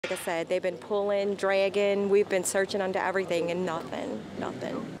Like I said, they've been pulling, dragging, we've been searching under everything and nothing.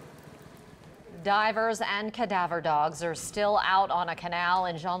 Divers and cadaver dogs are still out on a canal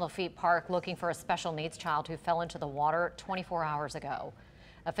in Jean Lafitte Park looking for a special needs child who fell into the water 24 hours ago.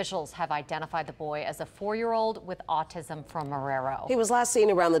 Officials have identified the boy as a 4-year-old with autism from Marrero. He was last seen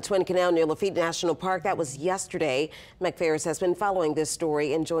around the Twin Canal near Lafitte National Park. That was yesterday. Mac Ferris has been following this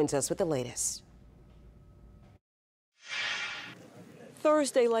story and joins us with the latest.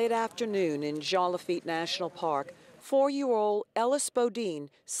 Thursday late afternoon in Jean Lafitte National Park, 4-year-old Ellis Boudean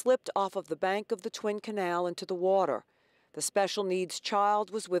slipped off of the bank of the Twin Canal into the water. The special needs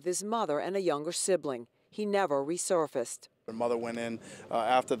child was with his mother and a younger sibling. He never resurfaced. The mother went in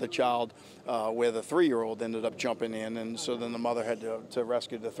after the child, where the 3-year-old ended up jumping in, and so then the mother had to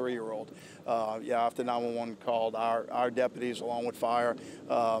rescue the 3-year-old. After 911 called, our deputies, along with fire,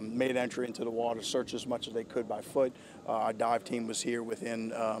 made entry into the water, searched as much as they could by foot. Our dive team was here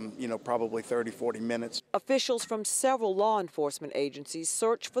within, probably 30-40 minutes. Officials from several law enforcement agencies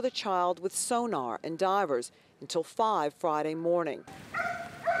searched for the child with sonar and divers until 5 Friday morning.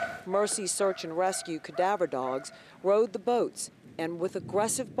 Mercy Search and Rescue cadaver dogs rode the boats and with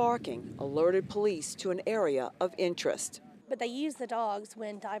aggressive barking alerted police to an area of interest. But they use the dogs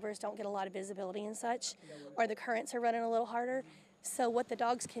when divers don't get a lot of visibility and such, or the currents are running a little harder. So what the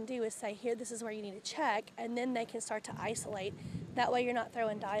dogs can do is say, here, this is where you need to check, and then they can start to isolate. That way you're not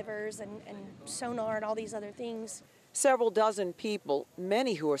throwing divers and sonar and all these other things. Several dozen people,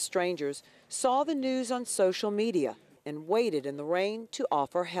 many who are strangers, saw the news on social media and waited in the rain to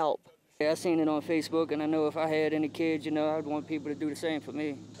offer help. I seen it on Facebook, and I know if I had any kids, I'd want people to do the same for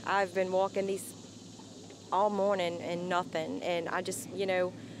me. I've been walking these all morning and nothing, and I just,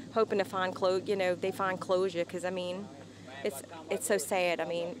 hoping to find they find closure, because it's so sad.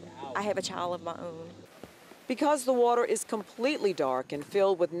 I have a child of my own. Because the water is completely dark and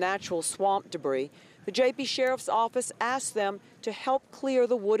filled with natural swamp debris, the JP Sheriff's Office asked them to help clear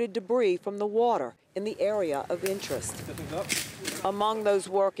the wooded debris from the water in the area of interest. Among those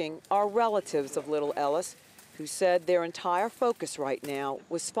working are relatives of little Ellis, who said their entire focus right now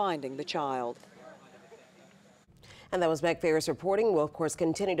was finding the child. And that was Mac Ferris reporting. We'll, of course,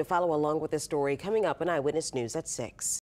 continue to follow along with this story coming up in Eyewitness News at 6.